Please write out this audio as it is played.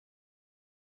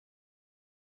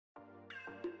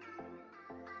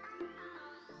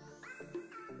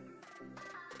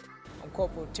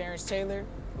Corporal Terrence Taylor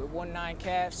with 19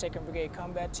 Cav 2nd Brigade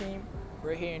Combat Team.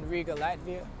 We're here in Riga,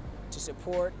 Latvia to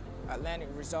support Atlantic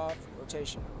Resolve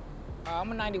rotation.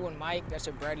 I'm a 91 Mike, that's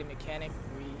a Bradley mechanic.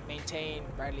 We maintain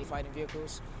Bradley fighting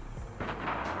vehicles.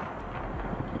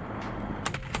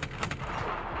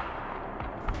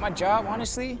 My job,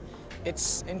 honestly,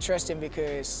 it's interesting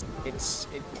because it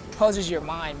puzzles your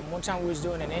mind. One time we was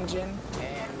doing an engine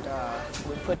and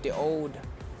we put the old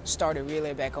starter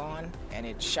relay back on and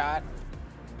it shot.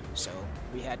 So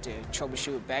we had to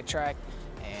troubleshoot, backtrack,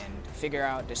 and figure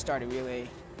out the starter relay.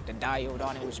 The diode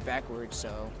on it was backwards,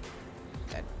 so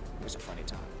that was a funny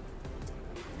time.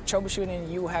 Troubleshooting,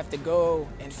 you have to go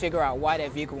and figure out why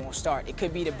that vehicle won't start. It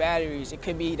could be the batteries, it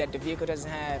could be that the vehicle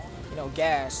doesn't have,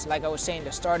 gas. Like I was saying,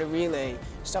 the starter relay,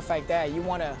 stuff like that. You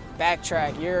want to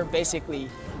backtrack. You're basically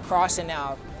crossing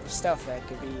out stuff that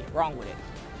could be wrong with it.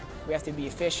 We have to be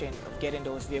efficient of getting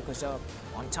those vehicles up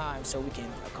on time so we can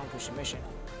accomplish the mission.